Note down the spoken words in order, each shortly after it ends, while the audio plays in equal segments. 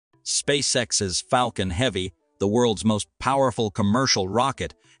SpaceX's Falcon Heavy, the world's most powerful commercial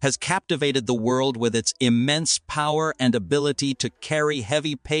rocket, has captivated the world with its immense power and ability to carry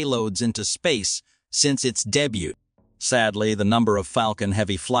heavy payloads into space since its debut. Sadly, the number of Falcon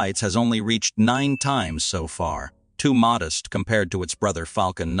Heavy flights has only reached 9 times so far, too modest compared to its brother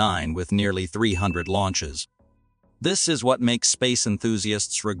Falcon 9 with nearly 300 launches. This is what makes space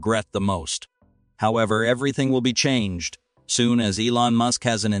enthusiasts regret the most. However, everything will be changed soon as Elon Musk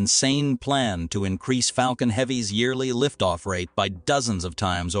has an insane plan to increase Falcon Heavy's yearly liftoff rate by dozens of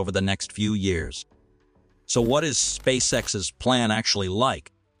times over the next few years. So what is SpaceX's plan actually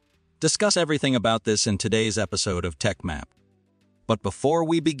like? Discuss everything about this in today's episode of Techmap. But before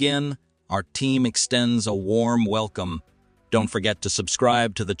we begin, our team extends a warm welcome. Don't forget to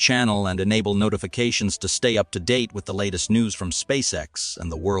subscribe to the channel and enable notifications to stay up to date with the latest news from SpaceX and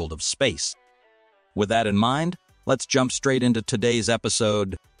the world of space. With that in mind, let's jump straight into today's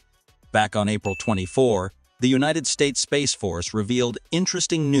episode. Back on April 24, the United States Space Force revealed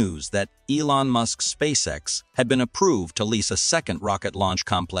interesting news that Elon Musk's SpaceX had been approved to lease a second rocket launch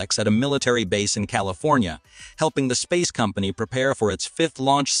complex at a military base in California, helping the space company prepare for its 5th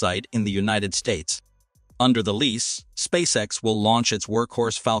launch site in the United States. Under the lease, SpaceX will launch its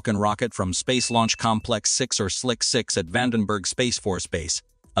workhorse Falcon rocket from Space Launch Complex 6 or SLIC 6 at Vandenberg Space Force Base,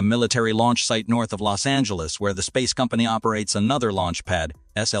 a military launch site north of Los Angeles where the space company operates another launch pad,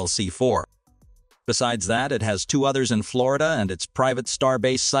 SLC-4. Besides that, it has 2 others in Florida and its private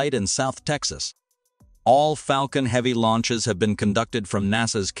Starbase site in South Texas. All Falcon Heavy launches have been conducted from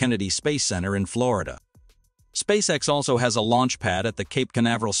NASA's Kennedy Space Center in Florida. SpaceX also has a launch pad at the Cape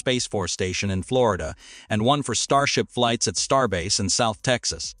Canaveral Space Force Station in Florida and one for Starship flights at Starbase in South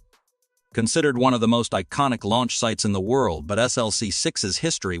Texas. Considered one of the most iconic launch sites in the world, but SLC-6's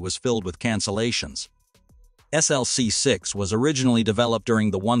history was filled with cancellations. SLC-6 was originally developed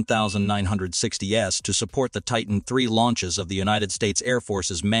during the 1960s to support the Titan III launches of the United States Air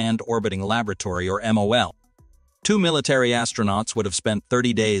Force's Manned Orbiting Laboratory, or MOL. 2 military astronauts would have spent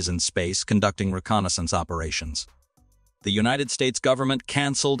 30 days in space conducting reconnaissance operations. The United States government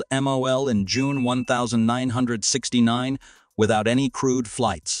canceled MOL in June 1969 without any crewed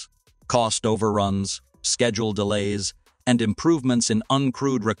flights. Cost overruns, schedule delays, and improvements in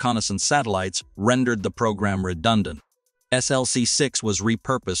uncrewed reconnaissance satellites rendered the program redundant. SLC-6 was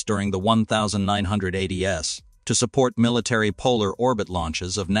repurposed during the 1980s to support military polar orbit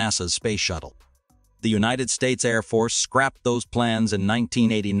launches of NASA's space shuttle. The United States Air Force scrapped those plans in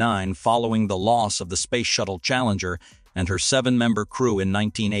 1989 following the loss of the Space Shuttle Challenger and her 7-member crew in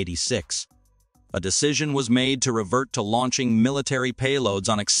 1986. A decision was made to revert to launching military payloads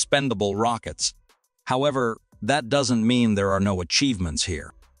on expendable rockets. However, that doesn't mean there are no achievements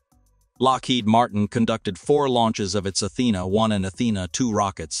here. Lockheed Martin conducted 4 launches of its Athena-1 and Athena-2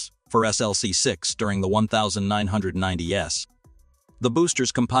 rockets for SLC-6 during the 1990s. The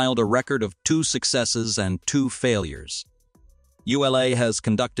boosters compiled a record of 2 successes and 2 failures. ULA has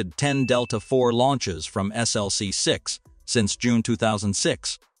conducted 10 Delta-4 launches from SLC-6 since June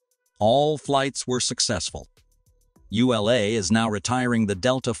 2006. All flights were successful. ULA is now retiring the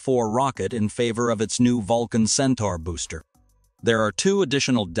Delta-4 rocket in favor of its new Vulcan Centaur booster. There are 2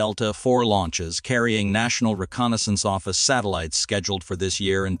 additional Delta-4 launches carrying National Reconnaissance Office satellites scheduled for this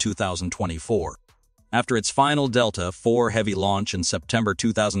year in 2024. After its final Delta-4 Heavy launch in September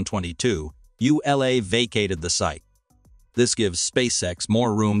 2022, ULA vacated the site. This gives SpaceX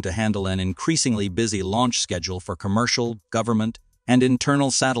more room to handle an increasingly busy launch schedule for commercial, government, and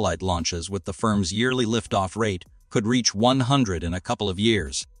internal satellite launches, with the firm's yearly liftoff rate could reach 100 in a couple of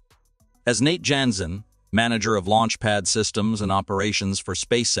years. As Nate Jansen, manager of Launchpad Systems and Operations for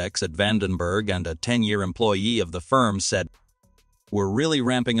SpaceX at Vandenberg and a 10-year employee of the firm, said, "We're really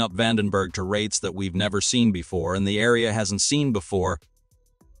ramping up Vandenberg to rates that we've never seen before and the area hasn't seen before.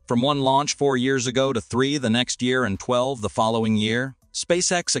 From 1 launch 4 years ago to 3 the next year and 12 the following year,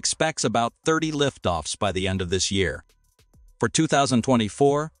 SpaceX expects about 30 liftoffs by the end of this year. For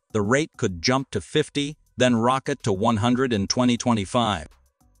 2024, the rate could jump to 50, then rocket to 100 in 2025.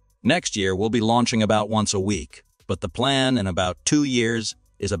 Next year, we'll be launching about once a week, but the plan in about 2 years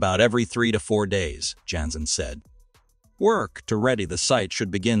is about every 3 to 4 days," Jansen said. Work to ready the site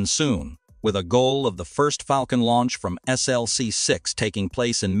should begin soon, with a goal of the first Falcon launch from SLC-6 taking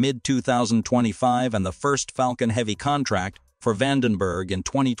place in mid-2025 and the first Falcon Heavy contract for Vandenberg in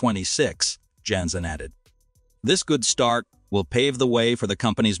 2026, Jansen added. This good start will pave the way for the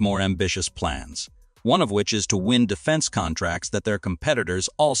company's more ambitious plans, one of which is to win defense contracts that their competitors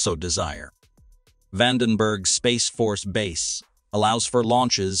also desire. Vandenberg Space Force Base allows for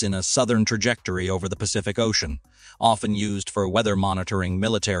launches in a southern trajectory over the Pacific Ocean, often used for weather monitoring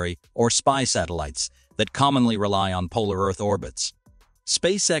military or spy satellites that commonly rely on polar Earth orbits.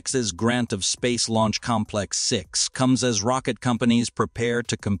 SpaceX's grant of Space Launch Complex 6 comes as rocket companies prepare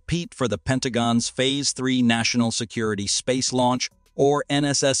to compete for the Pentagon's Phase 3 National Security Space Launch, or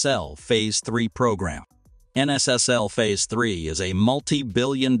NSSL Phase 3 program. NSSL Phase 3 is a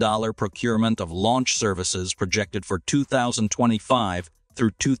multi-billion-dollar procurement of launch services projected for 2025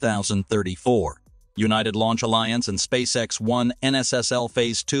 through 2034. United Launch Alliance and SpaceX won NSSL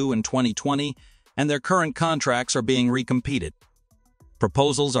Phase 2 in 2020, and their current contracts are being recompeted.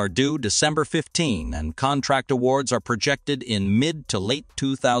 Proposals are due December 15, and contract awards are projected in mid to late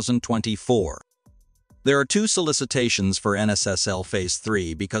 2024. There are two solicitations for NSSL Phase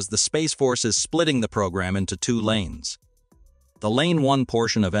 3 because the Space Force is splitting the program into two lanes. The Lane 1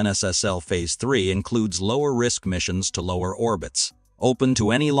 portion of NSSL Phase 3 includes lower-risk missions to lower orbits, open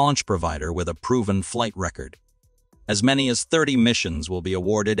to any launch provider with a proven flight record. As many as 30 missions will be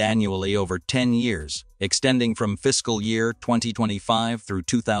awarded annually over 10 years, extending from fiscal year 2025 through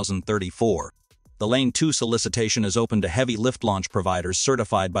 2034. The Lane 2 solicitation is open to heavy lift launch providers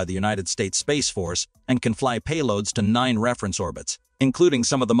certified by the United States Space Force and can fly payloads to 9 reference orbits, including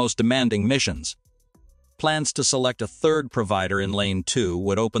some of the most demanding missions. Plans to select a third provider in Lane 2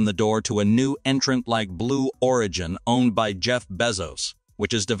 would open the door to a new entrant like Blue Origin, owned by Jeff Bezos,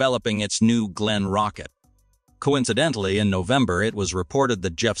 which is developing its New Glenn rocket. Coincidentally, in November, it was reported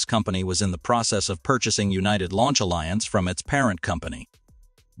that Jeff's company was in the process of purchasing United Launch Alliance from its parent company.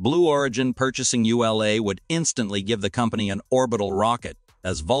 Blue Origin purchasing ULA would instantly give the company an orbital rocket,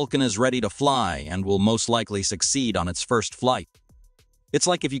 as Vulcan is ready to fly and will most likely succeed on its first flight. It's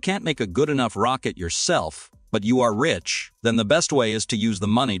like if you can't make a good enough rocket yourself, but you are rich, then the best way is to use the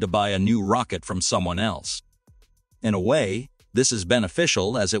money to buy a new rocket from someone else. In a way, this is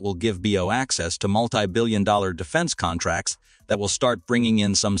beneficial as it will give BO access to multi-billion-dollar defense contracts that will start bringing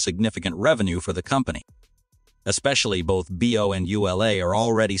in some significant revenue for the company. Especially both BO and ULA are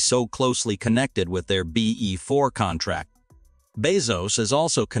already so closely connected with their BE-4 contract. Bezos is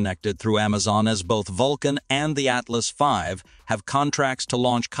also connected through Amazon, as both Vulcan and the Atlas V have contracts to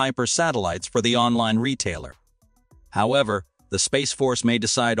launch Kuiper satellites for the online retailer. However, the Space Force may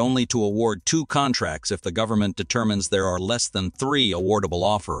decide only to award 2 contracts if the government determines there are less than 3 awardable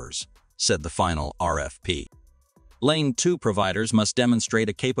offerers, said the final RFP. Lane 2 providers must demonstrate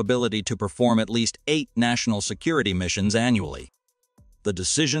a capability to perform at least 8 national security missions annually. The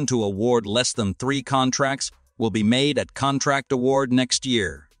decision to award less than 3 contracts will be made at contract award next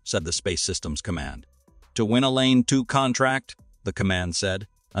year, said the Space Systems Command. To win a Lane 2 contract, the command said,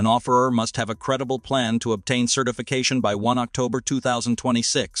 an offerer must have a credible plan to obtain certification by 1 October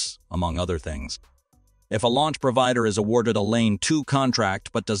 2026, among other things. If a launch provider is awarded a Lane 2 contract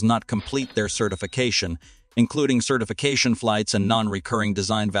but does not complete their certification, including certification flights and non-recurring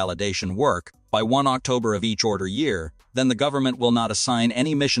design validation work, by 1 October of each order year, then the government will not assign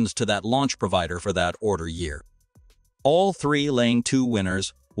any missions to that launch provider for that order year. All 3 Lane 2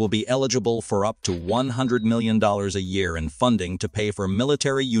 winners will be eligible for up to $100 million a year in funding to pay for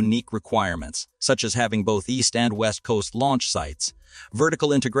military unique requirements, such as having both East and West Coast launch sites,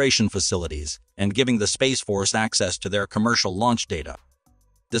 vertical integration facilities, and giving the Space Force access to their commercial launch data.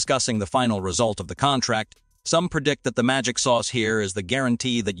 Discussing the final result of the contract, some predict that the magic sauce here is the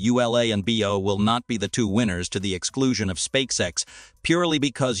guarantee that ULA and BO will not be the 2 winners to the exclusion of SpaceX purely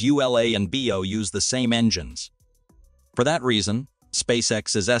because ULA and BO use the same engines. For that reason,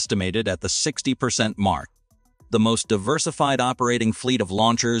 SpaceX is estimated at the 60% mark, the most diversified operating fleet of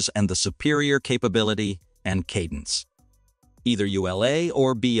launchers and the superior capability and cadence. Either ULA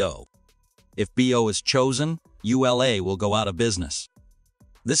or BO. If BO is chosen, ULA will go out of business.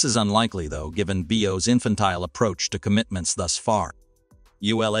 This is unlikely, though, given BO's infantile approach to commitments thus far.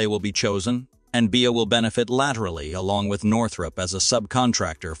 ULA will be chosen, and BO will benefit laterally along with Northrop as a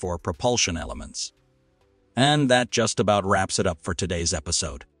subcontractor for propulsion elements. And that just about wraps it up for today's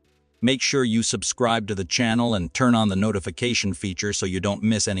episode. Make sure you subscribe to the channel and turn on the notification feature so you don't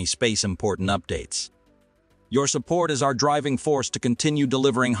miss any space-important updates. Your support is our driving force to continue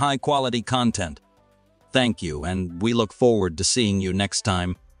delivering high-quality content. Thank you, and we look forward to seeing you next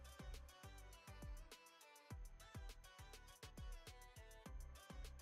time.